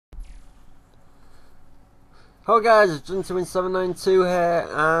Hello guys, it's Gentleman792 here,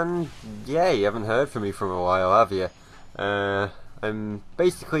 and yeah, you haven't heard from me for a while, have you? I'm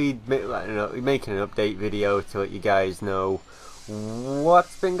basically making an update video to let you guys know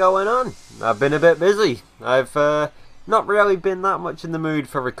what's been going on. I've been a bit busy. I've not really been that much in the mood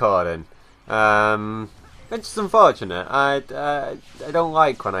for recording. It's just unfortunate. I don't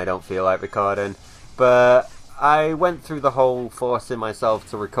like when I don't feel like recording, but I went through the whole forcing myself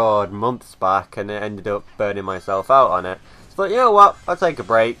to record months back, and it ended up burning myself out on it. So you know what? I'll take a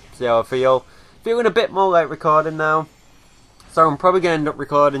break, see how I feel. Feeling a bit more like recording now. So I'm probably going to end up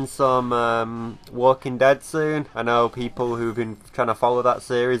recording some Walking Dead soon. I know people who've been trying to follow that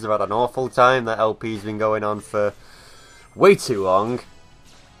series have had an awful time. That LP's been going on for way too long.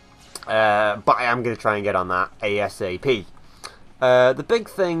 But I am going to try and get on that ASAP. The big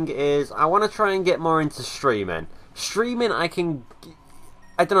thing is I want to try and get more into streaming. Streaming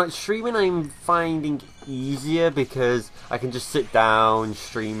streaming I'm finding easier because I can just sit down,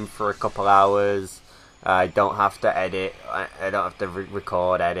 stream for a couple hours. I don't have to edit, I don't have to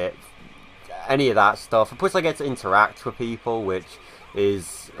record, edit, any of that stuff. And plus I get to interact with people, which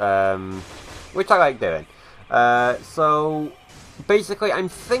I like doing. So basically I'm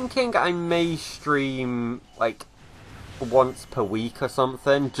thinking I may stream like once per week or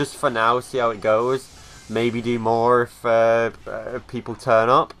something, just for now, see how it goes. Maybe do more if people turn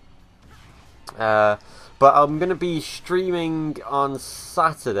up. But I'm going to be streaming on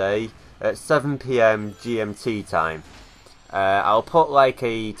Saturday at 7 PM GMT time. I'll put like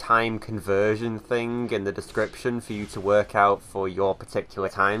a time conversion thing in the description for you to work out for your particular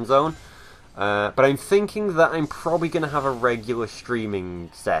time zone. But I'm thinking that I'm probably going to have a regular streaming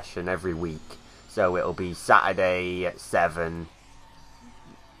session every week. So it'll be Saturday at 7,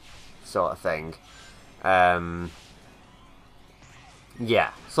 sort of thing.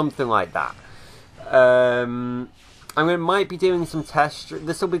 Yeah, something like that. Might be doing some test.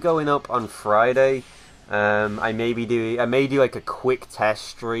 This will be going up on Friday. I may do like a quick test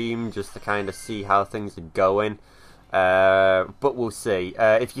stream just to kind of see how things are going. But we'll see.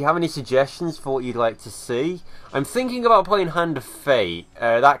 If you have any suggestions for what you'd like to see, I'm thinking about playing Hand of Fate.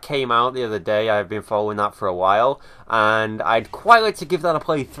 That came out the other day. I've been following that for a while, and I'd quite like to give that a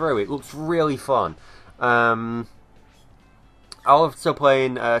play through. It looks really fun. I'm also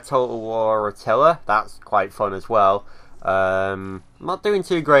playing Total War Attila. That's quite fun as well. I'm not doing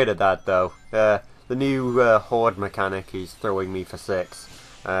too great at that though. The new Horde mechanic is throwing me for 6.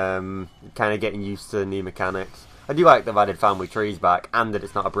 Kind of getting used to the new mechanics. I do like they've added family trees back, and that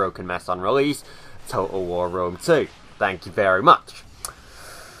it's not a broken mess on release. Total War Rome 2. Thank you very much.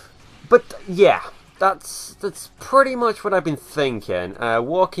 But yeah, that's pretty much what I've been thinking.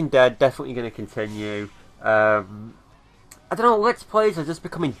 Walking Dead, definitely going to continue. I don't know, Let's Plays are just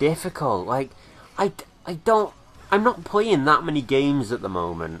becoming difficult. Like, I'm not playing that many games at the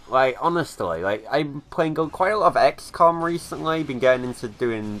moment. Like, honestly, like, I'm playing quite a lot of XCOM recently. Been getting into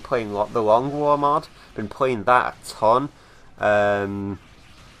playing the Long War mod. Been playing that a ton. I've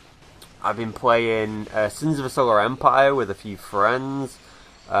been playing Sins of a Solar Empire with a few friends.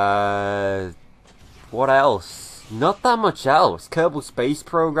 What else? Not that much else. Kerbal Space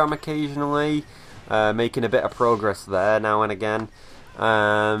Program occasionally. Making a bit of progress there now and again.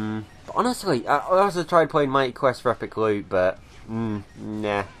 But honestly, I also tried playing Mighty Quest for Epic Loot, but not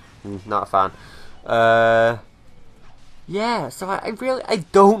a fan. Yeah, so I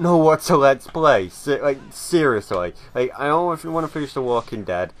don't know what to let's play. Like, seriously, like, I always want to finish The Walking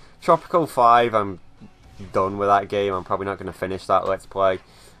Dead. Tropico 5, I'm done with that game. I'm probably not going to finish that let's play.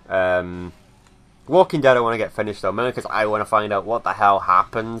 Walking Dead I want to get finished though, mainly because I want to find out what the hell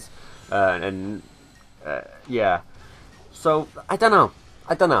happens. Yeah. So I don't know.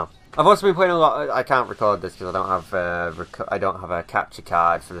 I've also been playing a lot. I can't record this because I don't have a capture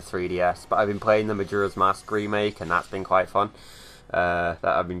card for the 3DS. But I've been playing the Majora's Mask remake, and that's been quite fun.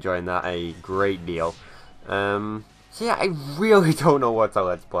 I've been enjoying that a great deal. So yeah, I really don't know what to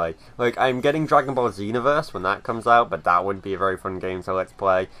let's play. Like, I'm getting Dragon Ball Xenoverse when that comes out, but that wouldn't be a very fun game to let's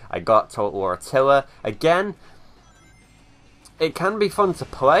play. I got Total War Attila. Again, it can be fun to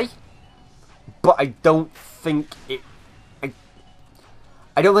play, but I don't think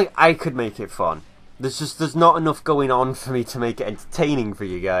I could make it fun. There's not enough going on for me to make it entertaining for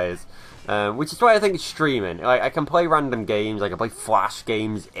you guys. Which is why I think it's streaming. Like, I can play random games, I can play flash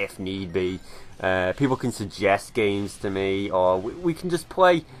games if need be. People can suggest games to me, or we can just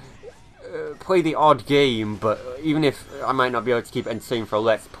play the odd game, but even if I might not be able to keep it entertaining for a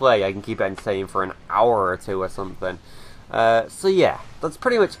let's play, I can keep it entertaining for an hour or two or something. So yeah, that's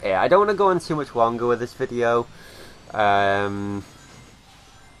pretty much it. I don't want to go on too much longer with this video.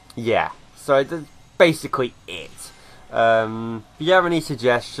 Yeah, so basically it. If you have any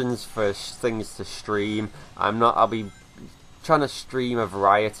suggestions for things to stream, I'll be trying to stream a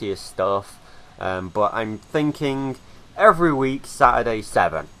variety of stuff, but I'm thinking every week Saturday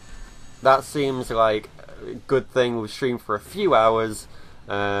 7. That seems like a good thing. We'll stream for a few hours,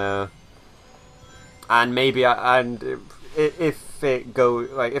 and maybe if it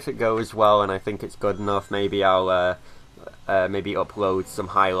goes well and I think it's good enough, maybe I'll maybe upload some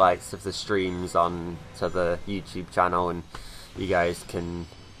highlights of the streams on to the YouTube channel, and you guys can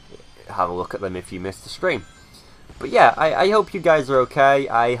have a look at them if you missed the stream. But yeah, I hope you guys are okay.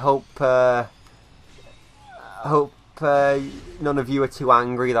 I hope none of you are too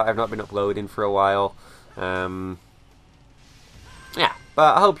angry that I've not been uploading for a while. Yeah,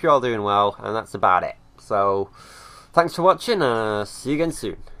 but I hope you're all doing well, and that's about it. So, thanks for watching, see you again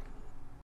soon.